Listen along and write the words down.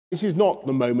This is not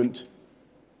the moment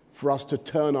for us to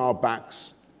turn our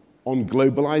backs on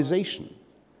globalization.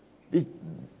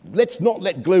 Let's not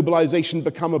let globalization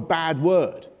become a bad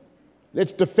word.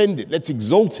 Let's defend it, let's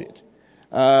exalt it,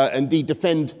 indeed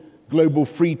defend global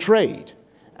free trade.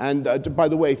 And by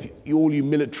the way, if all you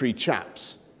military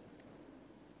chaps,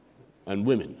 and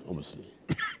women obviously,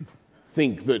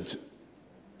 think that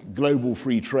global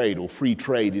free trade or free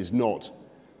trade is not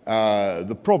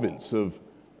the province of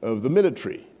the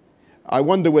military, I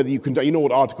wonder whether you can, you know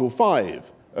what Article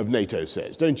 5 of NATO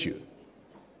says, don't you?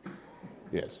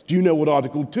 Yes. Do you know what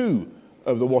Article 2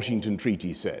 of the Washington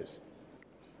Treaty says?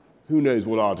 Who knows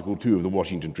what Article 2 of the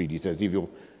Washington Treaty says? If you're,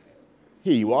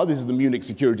 here you are, this is the Munich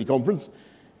Security Conference.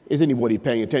 Is anybody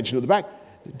paying attention at the back?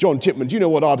 John Chipman, do you know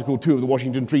what Article 2 of the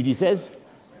Washington Treaty says?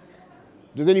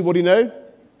 Does anybody know?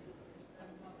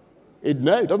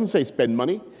 No, it doesn't say spend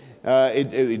money.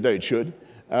 It should.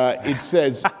 It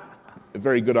says, a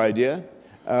very good idea,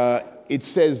 it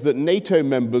says that NATO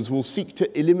members will seek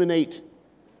to eliminate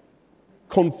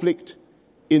conflict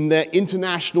in their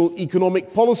international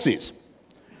economic policies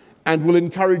and will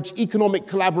encourage economic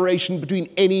collaboration between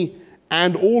any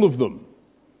and all of them.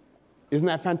 Isn't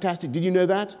that fantastic? Did you know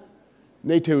that?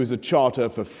 NATO is a charter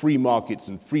for free markets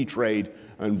and free trade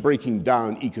and breaking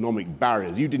down economic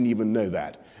barriers. You didn't even know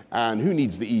that. And who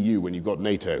needs the EU when you've got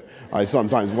NATO? I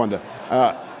sometimes wonder.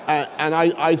 And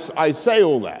I say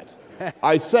all that.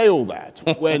 I say all that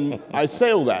when I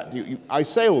say all that. I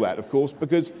say all that, of course,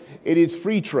 because it is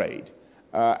free trade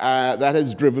that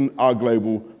has driven our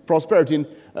global prosperity.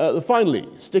 And finally,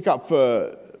 stick up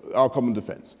for our common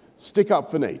defence. Stick up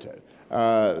for NATO.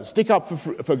 Stick up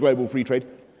for global free trade.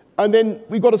 And then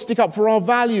we've got to stick up for our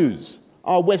values,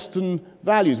 our Western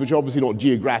values, which are obviously not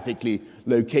geographically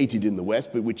located in the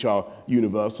West, but which are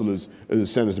universal, as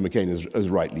Senator McCain has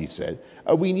rightly said.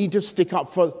 We need to stick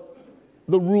up for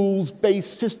the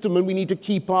rules-based system, and we need to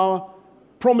keep our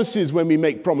promises when we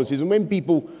make promises. And when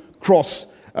people cross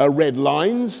red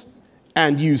lines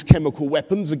and use chemical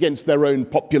weapons against their own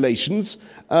populations,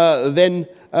 then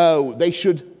they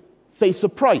should face a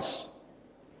price.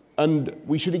 And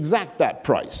we should exact that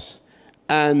price.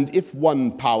 And if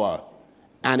one power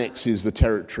annexes the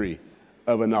territory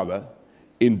of another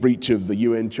in breach of the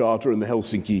UN Charter and the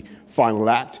Helsinki Final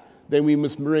Act, then we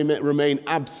must remain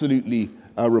absolutely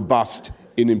robust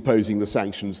in imposing the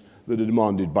sanctions that are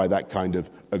demanded by that kind of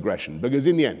aggression. Because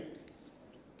in the end,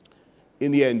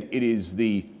 it is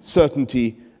the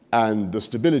certainty and the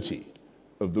stability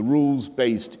of the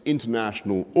rules-based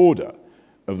international order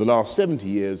of the last 70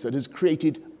 years that has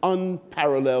created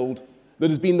unparalleled, that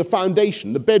has been the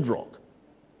foundation, the bedrock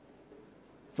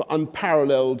for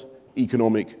unparalleled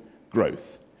economic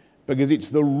growth. Because it's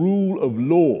the rule of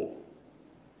law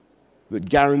that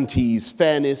guarantees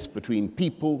fairness between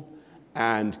people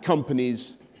and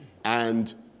companies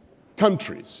and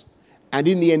countries. And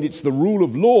in the end, it's the rule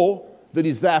of law that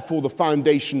is therefore the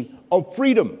foundation of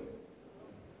freedom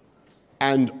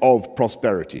and of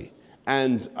prosperity.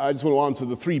 And I just want to answer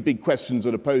the three big questions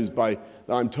that are posed by,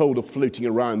 that I'm told are floating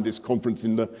around this conference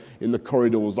in the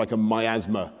corridors like a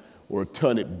miasma or a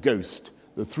turnip ghost.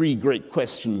 The three great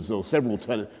questions, or several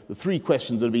the three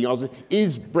questions that are being asked.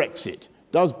 Is Brexit,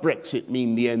 does Brexit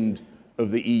mean the end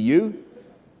of the EU?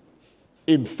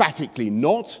 Emphatically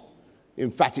not.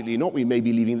 Emphatically not. We may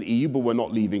be leaving the EU, but we're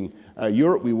not leaving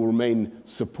Europe. We will remain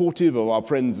supportive of our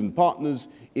friends and partners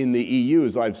in the EU,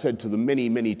 as I've said to them many,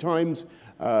 many times,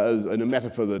 in a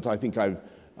metaphor that I think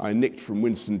I nicked from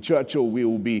Winston Churchill. We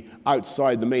will be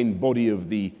outside the main body of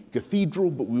the cathedral,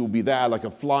 but we will be there like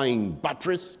a flying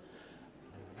buttress.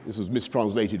 This was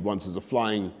mistranslated once as a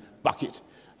flying bucket,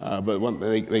 but once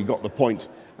they got the point,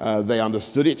 they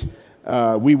understood it.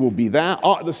 We will be there.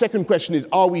 The second question is,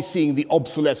 are we seeing the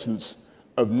obsolescence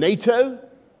of NATO?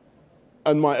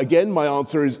 And my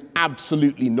answer is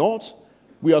absolutely not.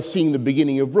 We are seeing the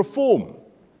beginning of reform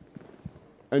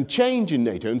and change in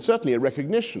NATO, and certainly a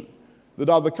recognition that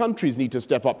other countries need to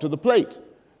step up to the plate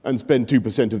and spend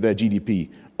 2% of their GDP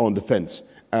on defense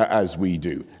as we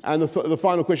do. And the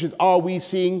final question is, are we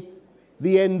seeing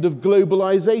the end of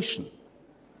globalization?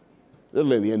 Let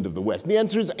alone the end of the West. And the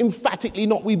answer is emphatically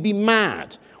not. We'd be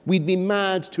mad. We'd be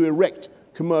mad to erect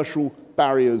commercial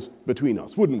barriers between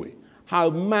us, wouldn't we? How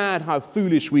mad, how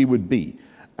foolish we would be.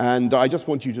 And I just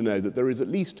want you to know that there is at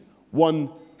least one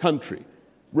country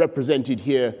represented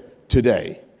here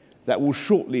today that will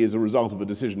shortly, as a result of a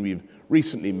decision we've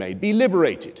recently made, be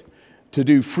liberated to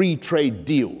do free trade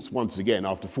deals once again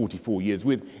after 44 years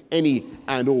with any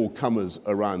and all comers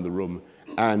around the room.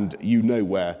 And you know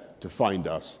where to find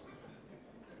us.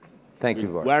 Thank you,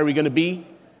 Boris. Where are we going to be?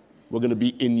 We're going to be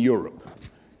in Europe.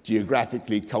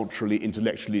 geographically, culturally,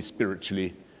 intellectually,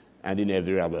 spiritually, and in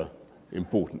every other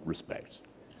important respect.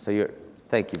 So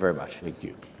thank you very much. Thank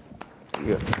you.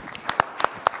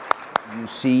 You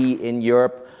see in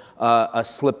Europe a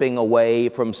slipping away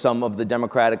from some of the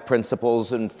democratic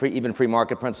principles and even free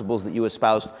market principles that you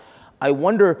espoused. I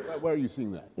wonder... Where are you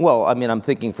seeing that? Well, I mean, I'm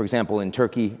thinking, for example, in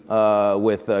Turkey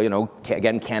with,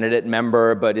 again, candidate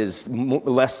member, but is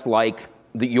less like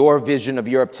your vision of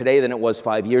Europe today than it was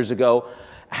 5 years ago.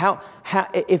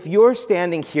 If you're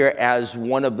standing here as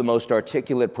one of the most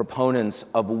articulate proponents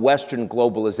of Western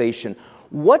globalization,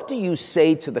 what do you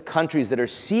say to the countries that are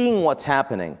seeing what's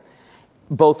happening,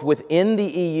 both within the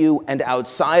EU and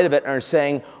outside of it, and are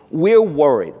saying, we're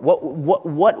worried.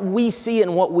 What we see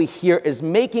and what we hear is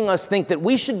making us think that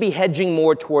we should be hedging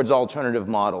more towards alternative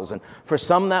models. And for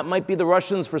some, that might be the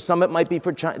Russians. For some, it might be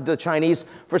for the Chinese.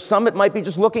 For some, it might be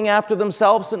just looking after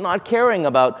themselves and not caring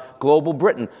about global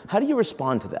Britain. How do you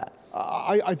respond to that?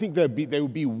 I think they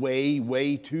would be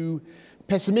way too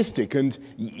pessimistic. And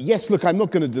yes, look, I'm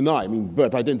not going to deny,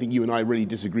 Bert, I don't think you and I really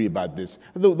disagree about this.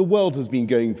 The world has been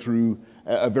going through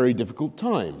a very difficult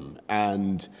time,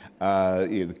 and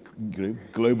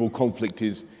global conflict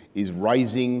is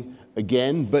rising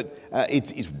again, but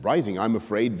it's rising, I'm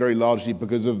afraid, very largely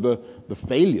because of the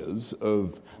failures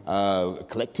of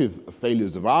collective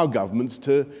failures of our governments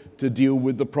to deal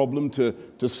with the problem,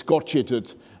 to scotch it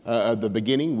at the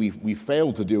beginning. We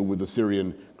failed to deal with the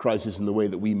Syrian crisis in the way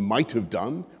that we might have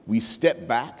done. We stepped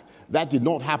back. That did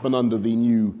not happen under the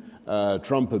new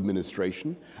Trump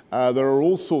administration. There are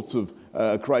all sorts of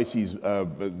crises.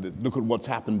 Look at what's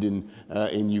happened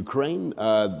in Ukraine.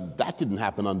 That didn't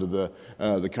happen under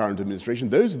the current administration.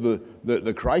 Those are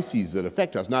the crises that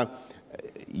affect us. Now,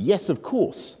 yes, of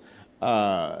course,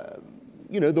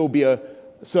 there'll be a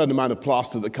certain amount of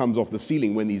plaster that comes off the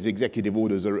ceiling when these executive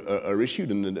orders are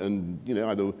issued, and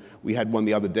either we had one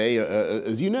the other day,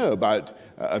 as you know, about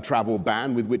a travel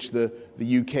ban with which the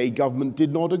UK government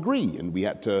did not agree, and we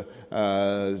had to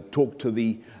talk to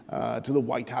the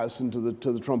White House and to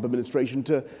the Trump administration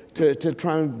to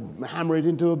try and hammer it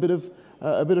into a bit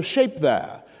of shape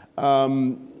there,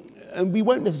 and we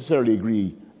won't necessarily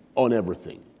agree on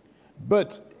everything,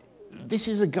 but this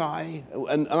is a guy,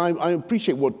 and I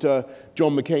appreciate what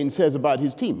John McCain says about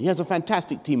his team. He has a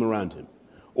fantastic team around him.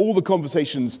 All the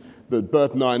conversations that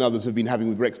Bert and I and others have been having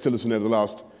with Rex Tillerson over the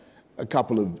last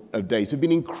couple of days have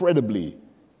been incredibly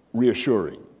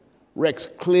reassuring. Rex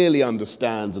clearly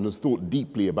understands and has thought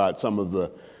deeply about some of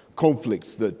the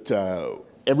conflicts that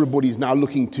everybody's now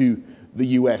looking to the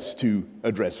US to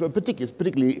address, but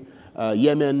particularly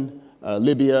Yemen,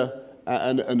 Libya,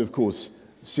 and of course,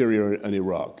 Syria and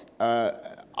Iraq.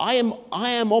 I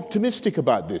am optimistic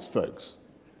about this, folks,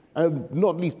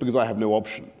 not least because I have no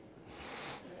option.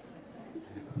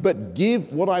 But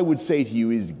what I would say to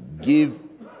you is give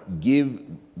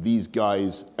these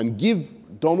guys, and give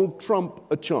Donald Trump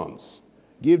a chance.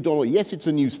 Yes, it's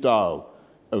a new style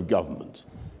of government,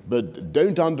 but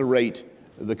don't underrate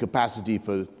the capacity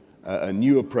for a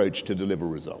new approach to deliver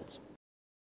results.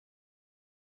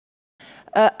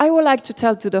 I would like to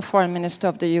tell to the Foreign Minister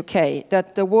of the UK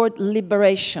that the word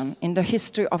liberation in the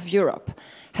history of Europe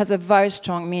has a very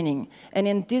strong meaning. And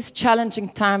in these challenging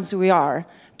times we are,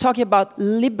 talking about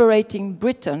liberating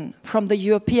Britain from the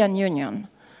European Union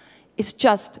is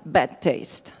just bad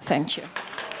taste. Thank you.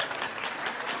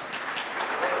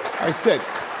 I said,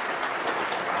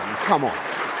 come on.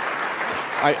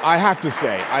 I have to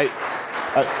say,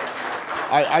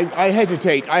 I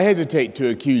hesitate to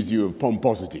accuse you of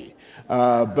pomposity.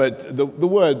 But the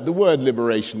word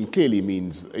liberation clearly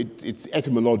means it's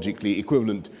etymologically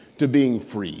equivalent to being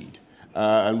freed,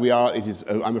 and it is,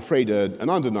 I'm afraid, an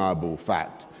undeniable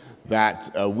fact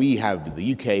that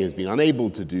the UK has been unable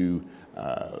to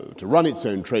run its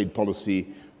own trade policy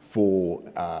for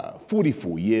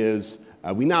 44 years.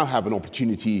 We now have an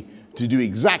opportunity to do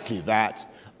exactly that.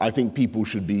 I think people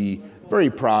should be very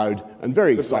proud and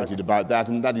very excited about that,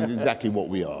 and that is exactly what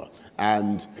we are.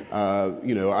 And I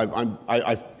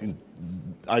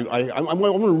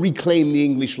want to reclaim the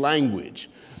English language,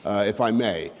 if I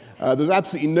may. There's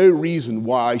absolutely no reason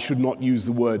why I should not use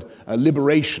the word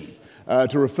liberation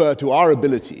to refer to our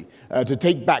ability to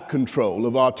take back control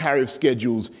of our tariff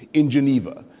schedules in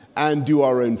Geneva and do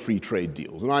our own free trade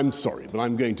deals. And I'm sorry, but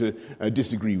I'm going to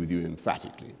disagree with you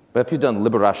emphatically. But if you'd done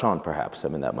liberation, perhaps,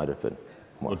 that might have been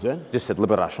more. What's that? Just said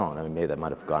liberation. Maybe that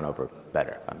might have gone over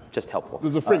better. Just helpful.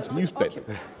 There's a French newspaper.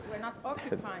 We're not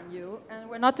occupying you, and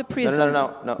we're not a prison.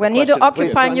 No. We're neither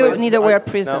occupying you, neither we're a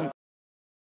prison.